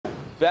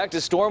Back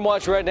to storm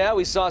watch right now.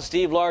 We saw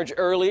Steve Large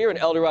earlier in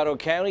El Dorado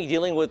County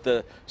dealing with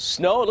the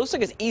snow. It looks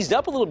like it's eased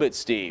up a little bit,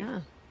 Steve.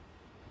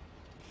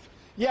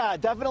 Yeah,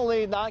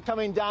 definitely not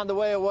coming down the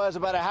way it was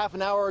about a half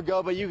an hour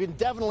ago, but you can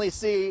definitely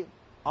see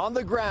on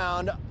the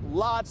ground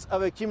lots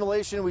of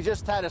accumulation. We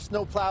just had a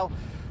snow plow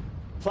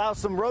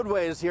some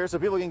roadways here so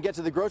people can get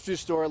to the grocery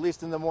store, at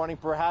least in the morning,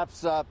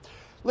 perhaps.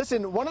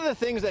 Listen, one of the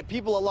things that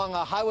people along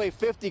a Highway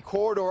 50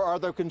 corridor are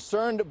they're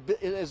concerned,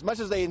 as much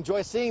as they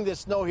enjoy seeing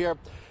this snow here,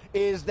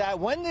 is that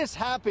when this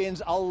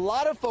happens, a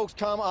lot of folks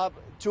come up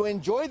to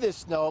enjoy this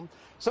snow.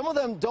 Some of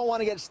them don't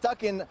want to get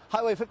stuck in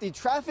Highway 50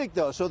 traffic,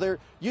 though, so they're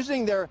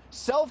using their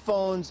cell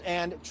phones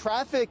and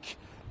traffic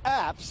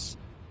apps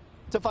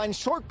to find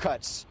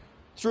shortcuts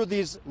through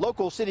these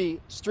local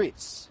city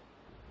streets.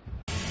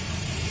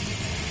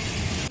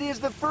 It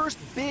is the first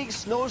big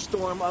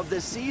snowstorm of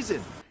the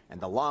season, and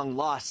the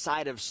long-lost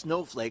sight of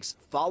snowflakes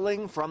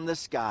falling from the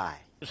sky.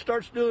 It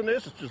starts doing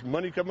this, it's just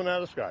money coming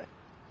out of the sky.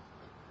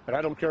 And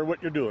I don't care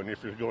what you're doing,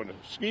 if you're going to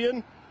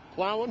skiing,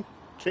 plowing,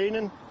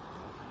 chaining,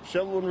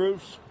 shoveling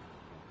roofs,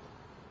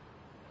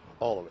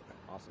 all of it.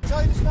 Awesome.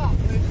 Tell you to stop,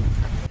 please.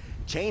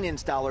 Chain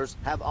installers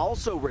have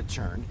also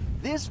returned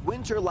this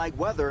winter-like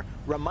weather,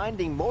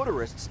 reminding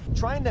motorists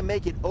trying to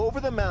make it over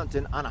the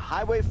mountain on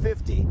Highway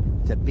 50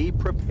 to be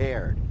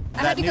prepared. I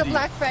had to go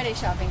Black Friday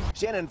shopping.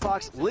 Shannon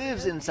Fox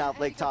lives in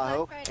South Lake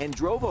Tahoe and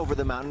drove over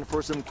the mountain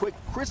for some quick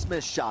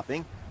Christmas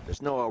shopping. The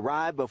snow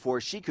arrived before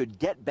she could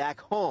get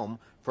back home.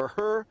 For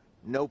her,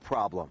 no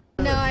problem.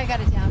 No, I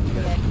got it down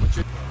pretty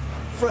good.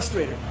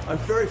 Frustrated. I'm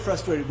very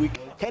frustrated.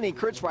 Kenny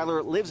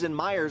Kurtzweiler lives in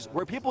Myers,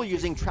 where people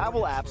using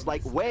travel apps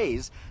like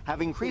Waze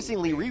have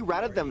increasingly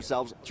rerouted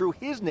themselves through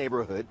his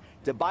neighborhood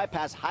to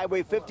bypass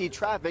Highway 50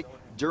 traffic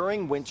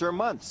during winter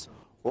months.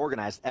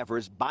 Organized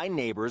efforts by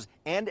neighbors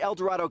and El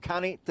Dorado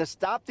County to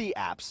stop the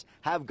apps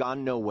have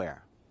gone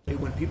nowhere.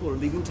 When people are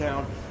leaving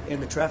town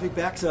and the traffic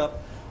backs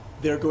up,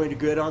 they're going to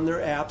get on their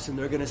apps and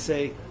they're going to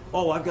say,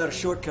 oh, I've got a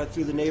shortcut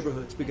through the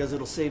neighborhoods because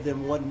it'll save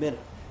them 1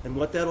 minute. And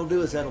what that'll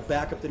do is that'll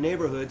back up the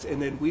neighborhoods,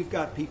 and then we've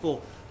got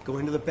people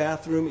going to the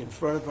bathroom in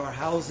front of our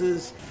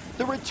houses.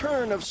 The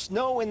return of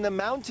snow in the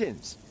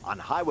mountains on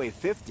Highway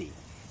 50.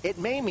 It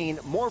may mean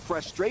more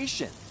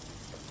frustration,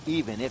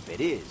 even if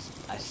it is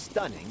a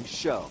stunning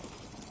show.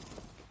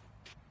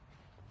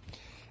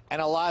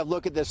 And a live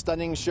look at the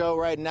stunning show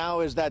right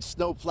now as that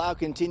snow plow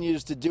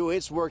continues to do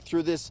its work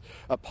through this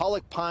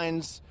Pollock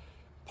Pines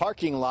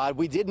parking lot.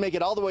 We did make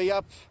it all the way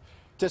up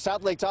to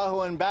South Lake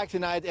Tahoe and back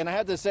tonight, and I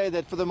have to say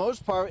that for the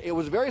most part it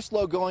was very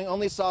slow going.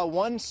 Only saw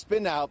one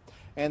spin out,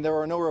 and there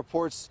were no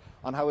reports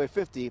on Highway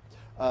 50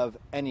 of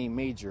any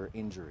major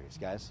injuries,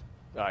 guys.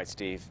 All right,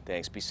 Steve,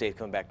 thanks. Be safe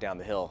coming back down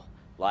the hill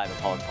live at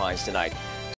Pollock Pines tonight.